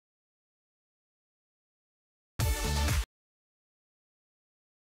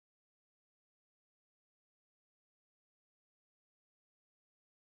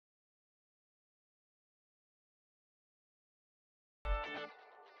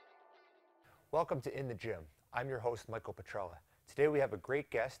Welcome to In the Gym. I'm your host, Michael Petrella. Today we have a great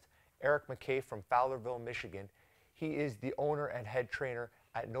guest, Erik Mckay from Fowlerville, Michigan. He is the owner and head trainer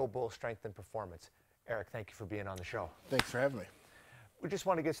at No Bull Strength and Performance. Erik, thank you for being on the show. Thanks for having me. We just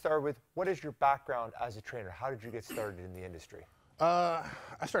want to get started with, what is your background as a trainer? How did you get started in the industry? I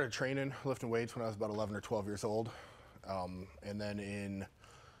started training, lifting weights when I was about 11 or 12 years old. And then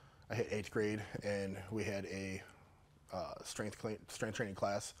I hit 8th grade and we had a strength training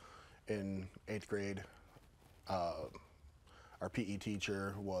class in 8th grade. Our PE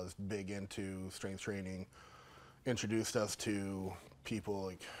teacher was big into strength training, introduced us to people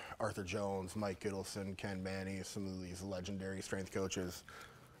like Arthur Jones, Mike Gittleson, Ken Manny, some of these legendary strength coaches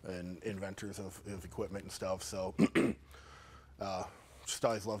and inventors of equipment and stuff. So just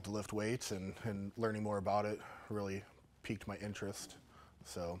always loved to lift weights, and learning more about it really piqued my interest.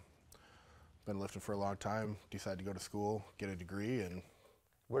 So been lifting for a long time, decided to go to school, get a degree. And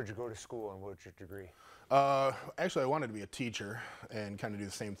where'd you go to school and what's your degree? Actually, I wanted to be a teacher and kind of do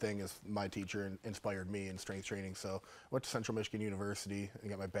the same thing as my teacher, and inspired me in strength training. So I went to Central Michigan University and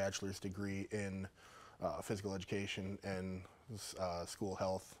got my bachelor's degree in physical education and school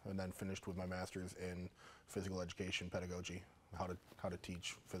health, and then finished with my master's in physical education pedagogy, how to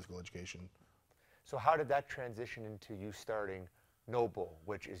teach physical education. So how did that transition into you starting No Bull,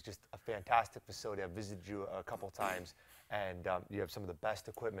 which is just a fantastic facility? I've visited you a couple times, and you have some of the best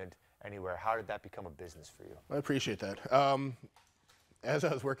equipment anywhere. How did that become a business for you? I appreciate that. As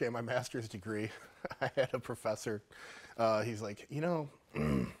I was working on my master's degree, I had a professor. He's like, I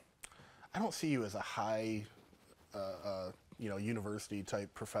don't see you as a high, university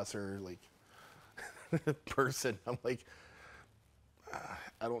type professor, like person. I'm like,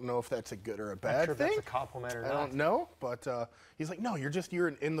 I don't know if that's a good or a bad sure thing. That's a compliment or not. I don't know, but he's like, no, you're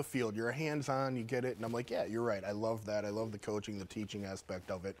in the field. You're hands-on. You get it. And I'm like, yeah, you're right. I love that. I love the coaching, the teaching aspect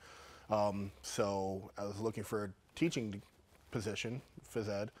of it. So I was looking for a teaching position, phys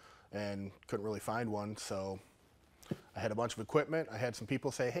ed, and couldn't really find one. So I had a bunch of equipment. I had some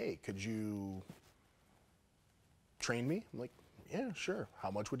people say, hey, could you train me? I'm like, yeah, sure.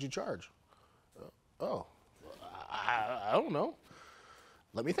 How much would you charge? I don't know.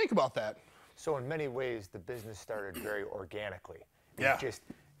 Let me think about that. So in many ways, the business started very organically. Yeah.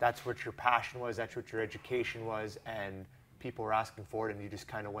 That's what your passion was, that's what your education was, and people were asking for it, and you just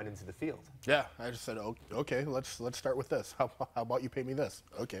kind of went into the field. Yeah, I just said, okay, let's start with this. How about you pay me this?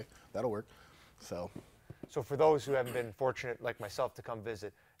 Okay, that'll work. So for those who haven't been fortunate, like myself, to come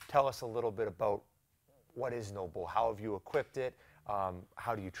visit, tell us a little bit about what is No Bull. How have you equipped it?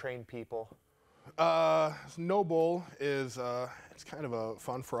 How do you train people? No Bull is it's kind of a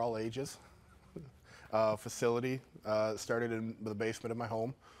fun for all ages facility. Started in the basement of my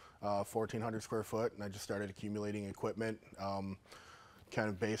home, 1,400 square foot, and I just started accumulating equipment, kind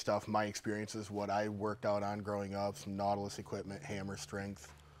of based off my experiences, what I worked out on growing up. Some Nautilus equipment, hammer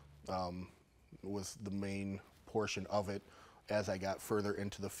strength was the main portion of it. As I got further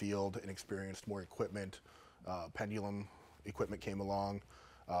into the field and experienced more equipment, pendulum equipment came along.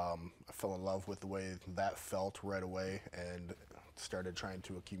 I fell in love with the way that felt right away and started trying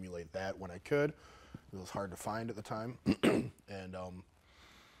to accumulate that when I could. It was hard to find at the time. And,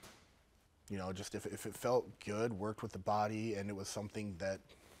 just if it felt good, worked with the body, and it was something that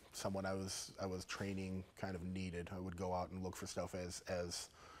someone I was training kind of needed, I would go out and look for stuff as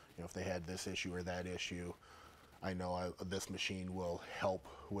if they had this issue or that issue. I know this machine will help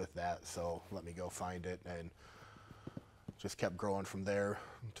with that, so let me go find it. And just kept growing from there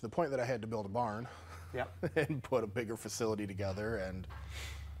to the point that I had to build a barn. Yep. And put a bigger facility together. And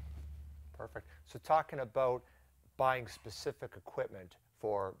perfect. So talking about buying specific equipment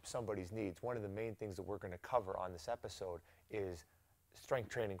for somebody's needs, one of the main things that we're going to cover on this episode is strength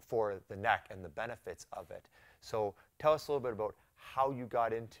training for the neck and the benefits of it. So tell us a little bit about how you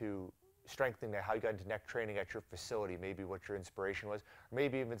got into strengthening that, how you got into neck training at your facility, maybe what your inspiration was, or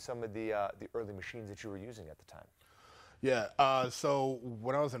maybe even some of the early machines that you were using at the time. Yeah, so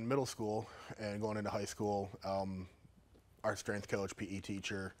when I was in middle school and going into high school, our strength coach, PE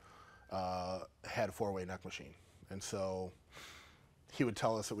teacher, had a 4-way neck machine. And so he would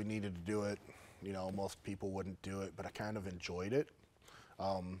tell us that we needed to do it. Most people wouldn't do it, but I kind of enjoyed it.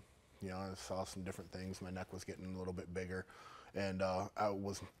 I saw some different things. My neck was getting a little bit bigger. And I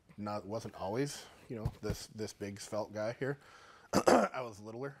wasn't always, this big svelte guy here. I was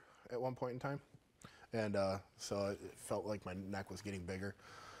littler at one point in time. And so it felt like my neck was getting bigger.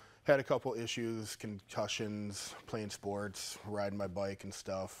 Had a couple issues, concussions, playing sports, riding my bike and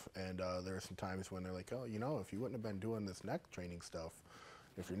stuff. And there were some times when they're like, oh, if you wouldn't have been doing this neck training stuff,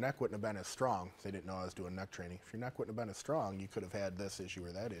 if your neck wouldn't have been as strong, they didn't know I was doing neck training. If your neck wouldn't have been as strong, you could have had this issue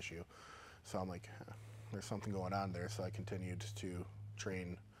or that issue. So I'm like, there's something going on there. So I continued to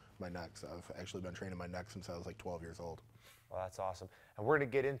train my neck. So I've actually been training my neck since I was like 12 years old. Well, that's awesome. And we're going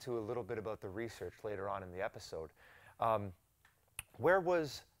to get into a little bit about the research later on in the episode. Where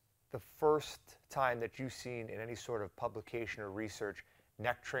was the first time that you've seen in any sort of publication or research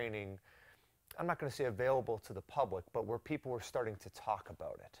neck training, I'm not going to say available to the public, but where people were starting to talk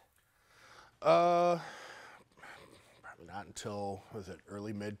about it? Probably not until, was it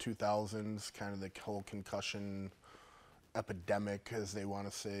early mid-2000s, kind of the whole concussion epidemic, as they want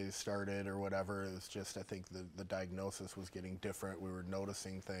to say, started or whatever. It was just, I think the diagnosis was getting different. We were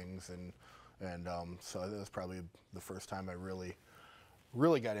noticing things, and so that was probably the first time I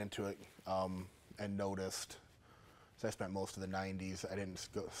really got into it and noticed. So I spent most of the 90s. I didn't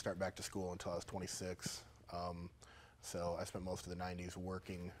start back to school until I was 26. So I spent most of the 90s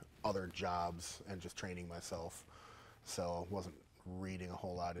working other jobs and just training myself. So I wasn't reading a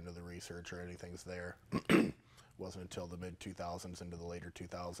whole lot into the research or anything's there. Wasn't until the mid-2000s into the later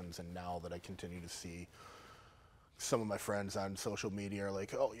 2000s, and now that I continue to see some of my friends on social media are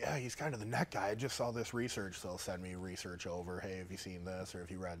like, oh yeah, he's kind of the neck guy. I just saw this research. So they'll send me research over, hey, have you seen this or have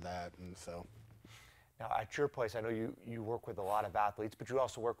you read that? And so. Now at your place, I know you work with a lot of athletes, but you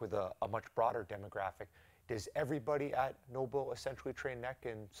also work with a much broader demographic. Does everybody at Noble essentially train neck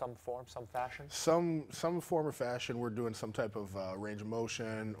in some form, some fashion? Some form or fashion. We're doing some type of range of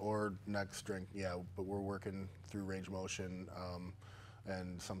motion or neck strength, yeah, but we're working through range of motion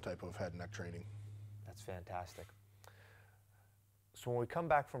and some type of head and neck training. That's fantastic. So when we come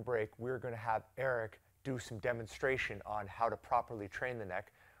back from break, we're going to have Erik do some demonstration on how to properly train the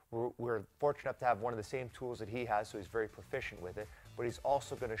neck. We're fortunate enough to have one of the same tools that he has, so he's very proficient with it, but he's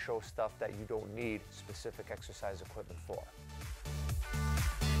also going to show stuff that you don't need specific exercise equipment for.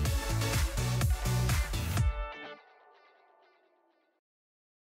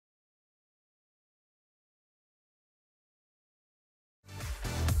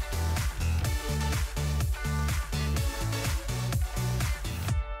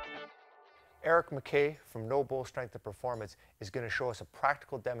 Erik Mckay from Noble Strength and Performance is going to show us a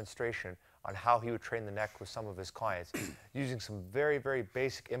practical demonstration on how he would train the neck with some of his clients using some very, very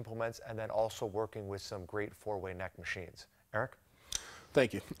basic implements and then also working with some great four-way neck machines. Erik?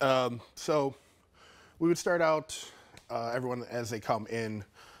 Thank you. So we would start out, everyone as they come in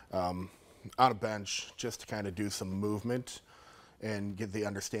on a bench, just to kind of do some movement and get the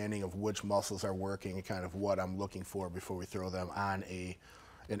understanding of which muscles are working and kind of what I'm looking for before we throw them on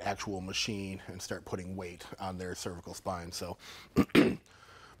an actual machine and start putting weight on their cervical spine. So,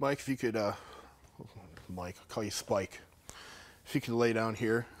 Mike, if you could, Mike, I'll call you Spike. If you could lay down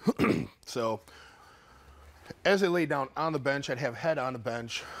here. So, as they lay down on the bench, I'd have head on the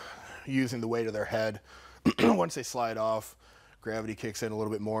bench using the weight of their head. Once they slide off, gravity kicks in a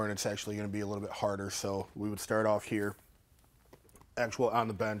little bit more and it's actually going to be a little bit harder. So we would start off here, actual on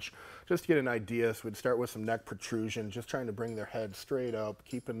the bench, just to get an idea. So we'd start with some neck protrusion, just trying to bring their head straight up,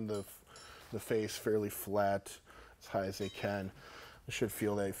 keeping the face fairly flat as high as they can. You should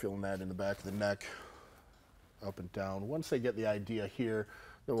feel that, feeling that in the back of the neck, up and down. Once they get the idea here,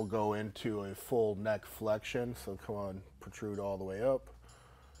 then we'll go into a full neck flexion. So come on, protrude all the way up,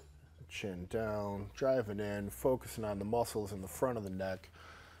 chin down, driving in, focusing on the muscles in the front of the neck,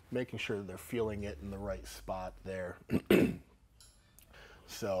 making sure that they're feeling it in the right spot there.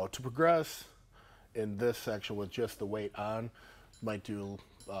 So to progress in this section with just the weight on, might do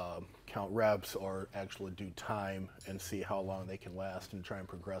count reps or actually do time and see how long they can last and try and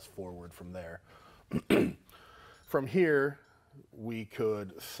progress forward from there. From here, we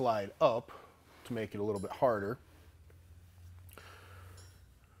could slide up to make it a little bit harder.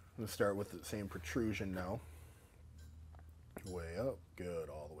 Let's start with the same protrusion now. Way up, good,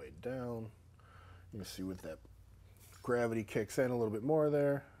 all the way down. You can see with that gravity kicks in a little bit more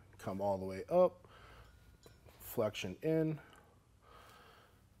there, come all the way up, flexion in,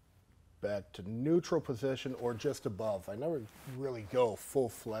 back to neutral position or just above. I never really go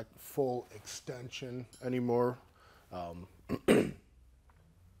full extension anymore. Back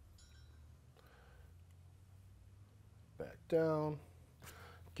down,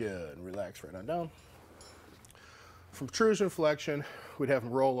 good, relax right on down. From protrusion flexion, we'd have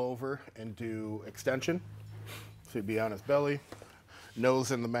him roll over and do extension. So he'd be on his belly,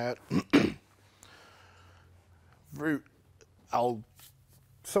 nose in the mat.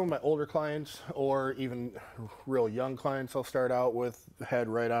 Some of my older clients or even real young clients, I'll start out with the head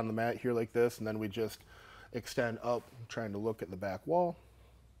right on the mat here like this, and then we just extend up, trying to look at the back wall,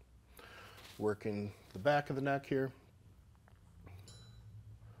 working the back of the neck here.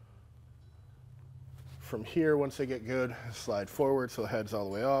 From here, once they get good, slide forward so the head's all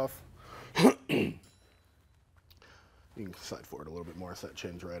the way off. You can slide forward a little bit more so that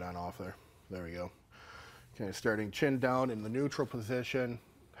chin's right on off there. There we go. Okay, starting chin down in the neutral position,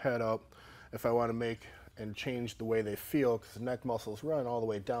 head up. If I want to make and change the way they feel, because the neck muscles run all the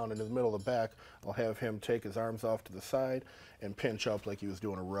way down into the middle of the back, I'll have him take his arms off to the side and pinch up like he was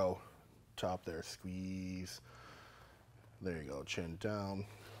doing a row. Top there, squeeze. There you go, chin down.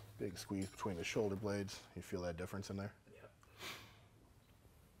 Big squeeze between the shoulder blades. You feel that difference in there?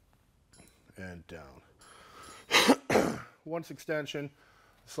 Yeah. And down. Once extension,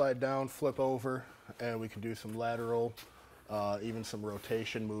 slide down, flip over, and we can do some lateral, even some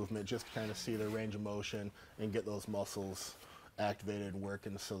rotation movement, just to kind of see their range of motion and get those muscles activated and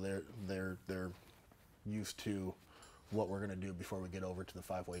working so they're used to what we're going to do before we get over to the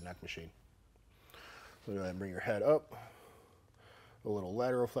 5-way neck machine. So go ahead and bring your head up. A little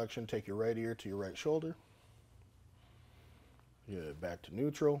lateral flexion, take your right ear to your right shoulder. Get it back to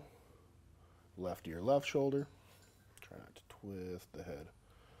neutral. Left ear, left shoulder. Try not to twist the head.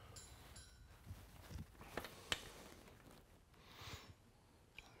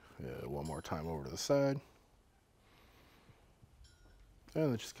 Yeah, one more time over to the side.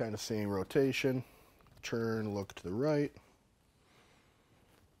 And just kind of seeing rotation. Turn, look to the right.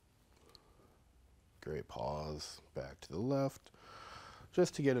 Great, pause, back to the left.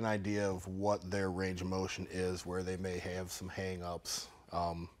 Just to get an idea of what their range of motion is, where they may have some hang-ups,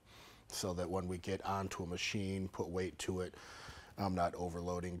 so that when we get onto a machine, put weight to it, I'm not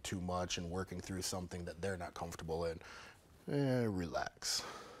overloading too much and working through something that they're not comfortable in. And relax.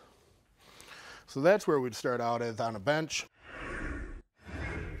 So that's where we'd start out as on a bench.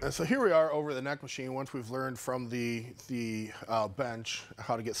 And so here we are over the neck machine. Once we've learned from the bench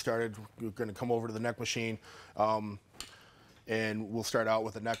how to get started, we're going to come over to the neck machine, and we'll start out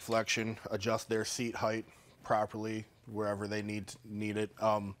with a neck flexion, adjust their seat height properly wherever they need it.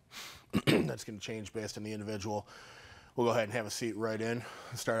 That's going to change based on the individual. We'll go ahead and have a seat right in.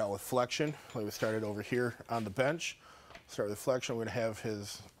 Start out with flexion, like we started over here on the bench. Start with flexion. We're going to have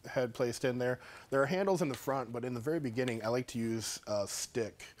his head placed in there. There are handles in the front, but in the very beginning, I like to use a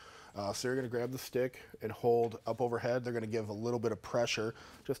stick. So you're going to grab the stick and hold up overhead. They're going to give a little bit of pressure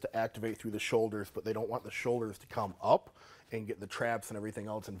just to activate through the shoulders, but they don't want the shoulders to come up and get the traps and everything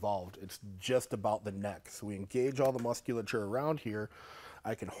else involved. It's just about the neck. So we engage all the musculature around here.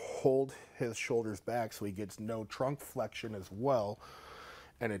 I can hold his shoulders back so he gets no trunk flexion as well.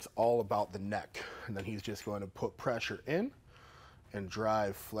 And it's all about the neck. And then he's just going to put pressure in and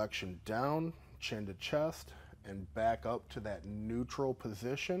drive flexion down, chin to chest, and back up to that neutral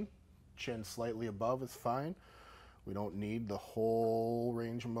position. Chin slightly above is fine. We don't need the whole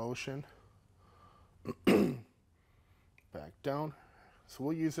range of motion. Back down. So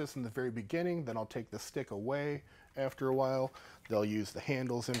we'll use this in the very beginning, then I'll take the stick away after a while. They'll use the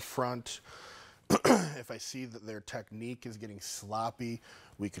handles in front. If I see that their technique is getting sloppy,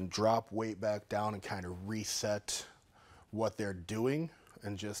 we can drop weight back down and kind of reset what they're doing,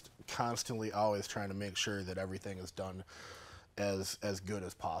 and just constantly always trying to make sure that everything is done as good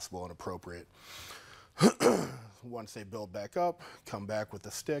as possible and appropriate. Once they build back up, come back with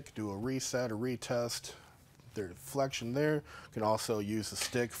the stick, do a reset, a retest. Their flexion there. You can also use the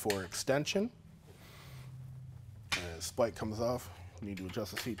stick for extension. As spike comes off, you need to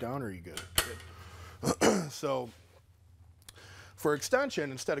adjust the seat down, or are you good? Good. So for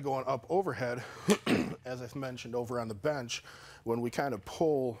extension, instead of going up overhead, as I mentioned over on the bench, when we kind of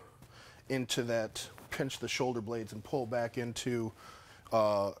pull into that, pinch the shoulder blades and pull back into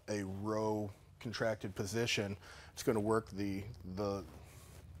a row contracted position, it's going to work the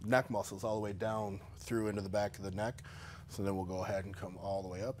neck muscles all the way down through into the back of the neck. So then we'll go ahead and come all the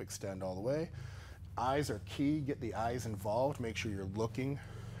way up, extend all the way. Eyes are key. Get the eyes involved. Make sure you're looking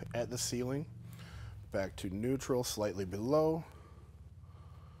at the ceiling. Back to neutral, slightly below.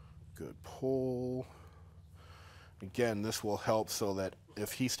 Good pull. Again, this will help so that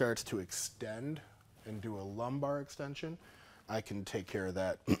if he starts to extend and do a lumbar extension, I can take care of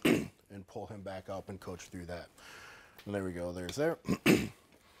that and pull him back up and coach through that. And there we go, there's there.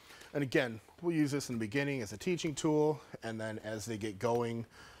 And again, we'll use this in the beginning as a teaching tool, and then as they get going,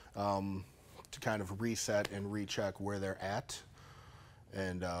 to kind of reset and recheck where they're at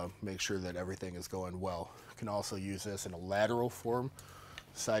and make sure that everything is going well. You can also use this in a lateral form,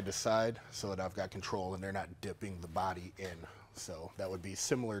 side to side, so that I've got control and they're not dipping the body in. So that would be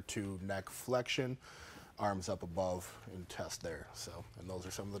similar to neck flexion, arms up above, and test there. So, and those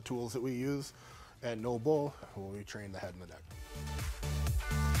are some of the tools that we use at No Bull when we train the head and the neck.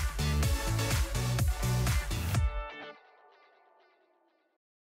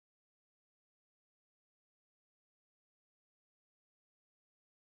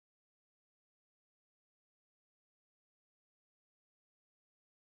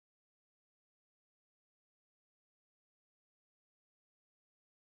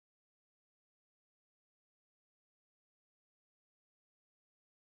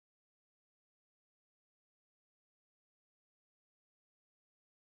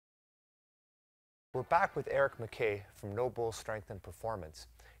 We're back with Erik Mckay from No Bull Strength and Performance.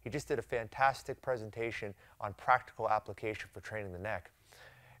 He just did a fantastic presentation on practical application for training the neck.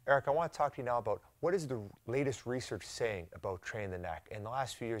 Erik, I want to talk to you now about what is the latest research saying about training the neck. In the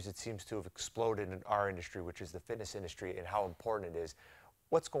last few years, it seems to have exploded in our industry, which is the fitness industry, and how important it is.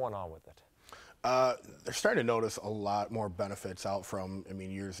 What's going on with it? They're starting to notice a lot more benefits out from, I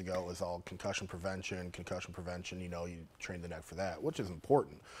mean, years ago it was all concussion prevention, you know, you train the neck for that, which is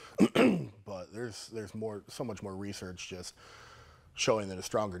important. But there's so much more research just showing that a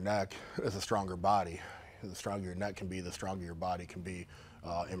stronger neck is a stronger body. The stronger your neck can be, the stronger your body can be.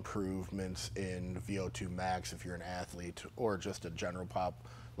 Improvements in VO2 max if you're an athlete or just a general pop,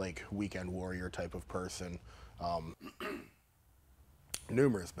 like weekend warrior type of person.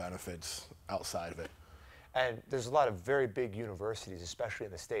 Numerous benefits outside of it. And there's a lot of very big universities, especially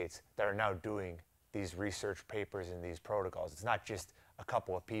in the States, that are now doing these research papers and these protocols. It's not just a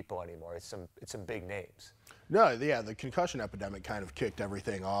couple of people anymore. It's some big names. No, yeah, the concussion epidemic kind of kicked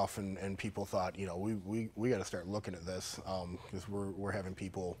everything off, and people thought, you know, we got to start looking at this because we're having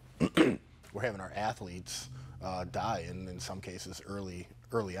people, we're having our athletes die, and in some cases early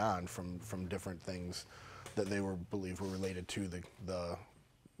on from different things that they believed were related to the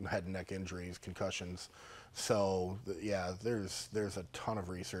head and neck injuries, concussions. So yeah, there's a ton of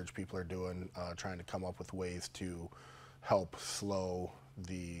research people are doing, trying to come up with ways to help slow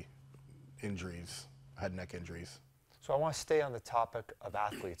the injuries, head and neck injuries. So I want to stay on the topic of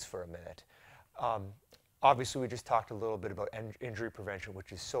athletes for a minute. Obviously, we just talked a little bit about injury prevention,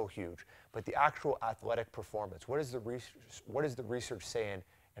 which is so huge. But the actual athletic performance, what is the research saying,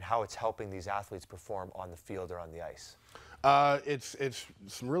 and how it's helping these athletes perform on the field or on the ice? It's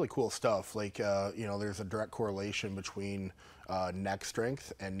some really cool stuff. Like you know, there's a direct correlation between neck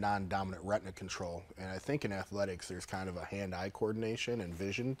strength and non-dominant retina control. And I think in athletics, there's kind of a hand-eye coordination and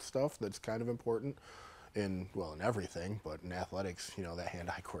vision stuff that's kind of important in everything, but in athletics, you know, that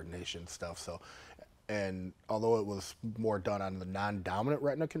hand-eye coordination stuff. So, and although it was more done on the non-dominant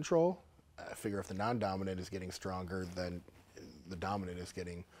retina control, I figure if the non-dominant is getting stronger, then the dominant is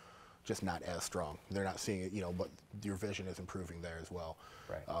getting just not as strong. They're not seeing it, you know, but your vision is improving there as well.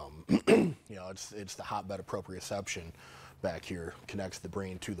 Right. You know, it's the hotbed of proprioception back here, connects the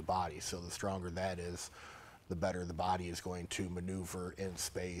brain to the body. So the stronger that is, the better the body is going to maneuver in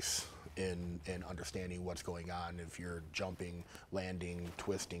space in understanding what's going on. If you're jumping, landing,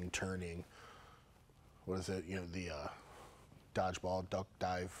 twisting, turning, what is it, you know, the dodgeball, duck,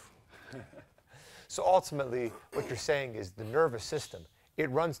 dive. So ultimately, what you're saying is the nervous system, it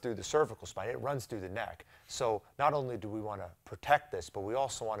runs through the cervical spine, it runs through the neck. So not only do we want to protect this, but we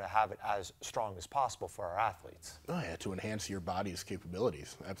also want to have it as strong as possible for our athletes. Oh yeah, to enhance your body's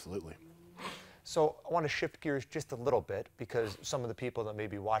capabilities, absolutely. So I want to shift gears just a little bit, because some of the people that may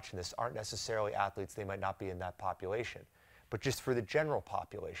be watching this aren't necessarily athletes. They might not be in that population. But just for the general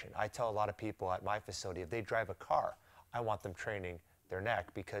population, I tell a lot of people at my facility, if they drive a car, I want them training their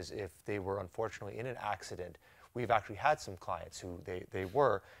neck, because if they were unfortunately in an accident, we've actually had some clients who they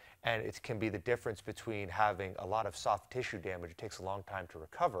were, and it can be the difference between having a lot of soft tissue damage, it takes a long time to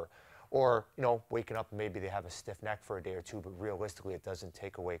recover, or, you know, waking up and maybe they have a stiff neck for a day or two, but realistically it doesn't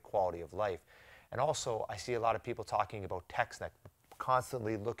take away quality of life. And also, I see a lot of people talking about text neck,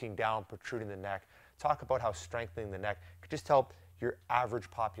 constantly looking down, protruding the neck. Talk about how strengthening the neck could just help your average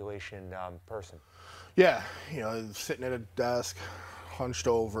population person. Yeah, you know, sitting at a desk, hunched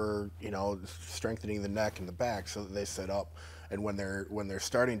over, you know, strengthening the neck and the back so that they sit up. And when they're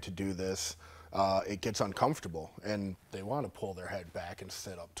starting to do this, it gets uncomfortable, and they want to pull their head back and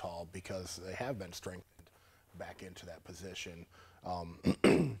sit up tall because they have been strengthened back into that position.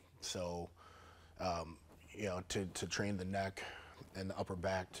 So, you know, to train the neck and the upper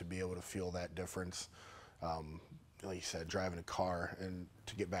back to be able to feel that difference. Like you said, driving a car, and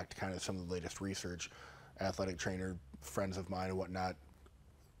to get back to kind of some of the latest research, athletic trainer friends of mine and whatnot,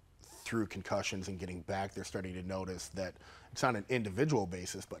 through concussions and getting back, they're starting to notice that it's on an individual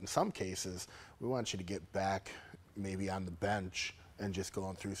basis, but in some cases, we want you to get back maybe on the bench and just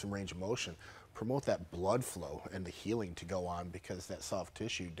going through some range of motion. Promote that blood flow and the healing to go on, because that soft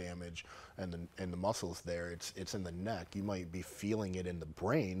tissue damage and the muscles there, it's in the neck. You might be feeling it in the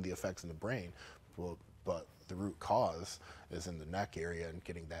brain, the effects in the brain, but the root cause is in the neck area, and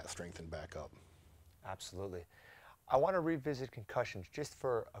getting that strengthened back up. Absolutely. I want to revisit concussions just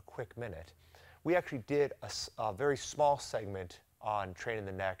for a quick minute. We actually did a very small segment on training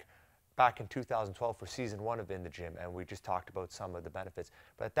the neck back in 2012 for season 1 of In the Gym, and we just talked about some of the benefits.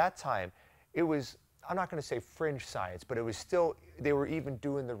 But at that time, it was, I'm not going to say fringe science, but it was still, they were even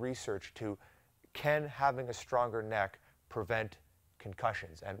doing the research to, can having a stronger neck prevent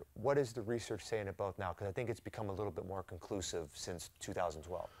concussions. And what is the research saying about now? Because I think it's become a little bit more conclusive since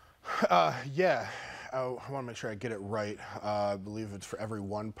 2012. Yeah, I want to make sure I get it right. I believe it's for every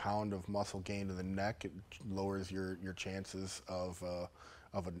 1 pound of muscle gained in the neck, it lowers your chances of a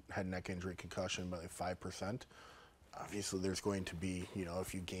head and neck injury concussion by like 5%. Obviously, there's going to be, you know,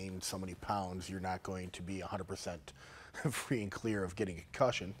 if you gain so many pounds, you're not going to be 100% free and clear of getting a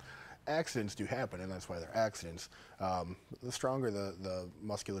concussion. Accidents do happen, and that's why they're accidents. The stronger the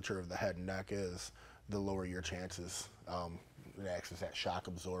musculature of the head and neck is, the lower your chances. It acts as that shock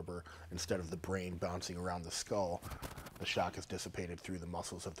absorber. Instead of the brain bouncing around the skull, the shock is dissipated through the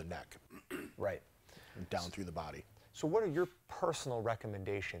muscles of the neck. Right. And down through the body. So what are your personal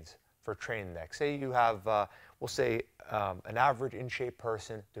recommendations for training the neck? Say you have, we'll say, an average in-shape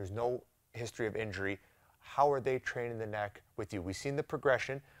person, there's no history of injury. How are they training the neck with you? We've seen the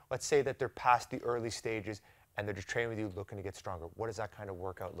progression. Let's say that they're past the early stages and they're just training with you looking to get stronger. What does that kind of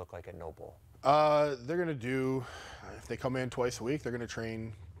workout look like at Noble? They're going to do, if they come in twice a week, they're going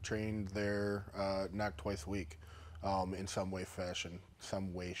to train their neck twice a week in some way,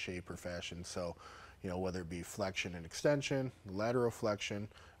 shape, or fashion. So, you know, whether it be flexion and extension, lateral flexion,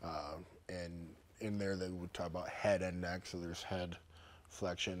 and in there they would talk about head and neck. So there's head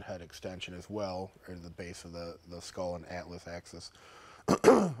flexion, head extension as well, or the base of the skull and atlas axis.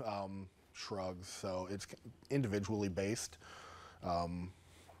 Shrugs. So it's individually based.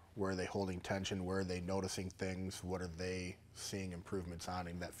 Where are they holding tension? Where are they noticing things? What are they seeing improvements on?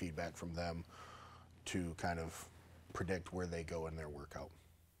 And that feedback from them to kind of predict where they go in their workout.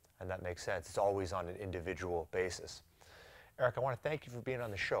 And that makes sense. It's always on an individual basis. Erik, I want to thank you for being on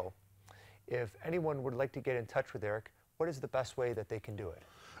the show. If anyone would like to get in touch with Erik, what is the best way that they can do it?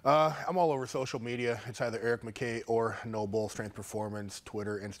 I'm all over social media. It's either Erik Mckay or Noble Strength Performance,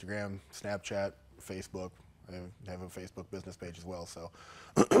 Twitter, Instagram, Snapchat, Facebook. I have a Facebook business page as well. So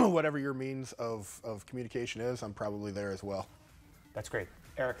whatever your means of communication is, I'm probably there as well. That's great.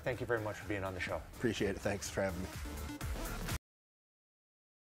 Erik, thank you very much for being on the show. Appreciate it. Thanks for having me.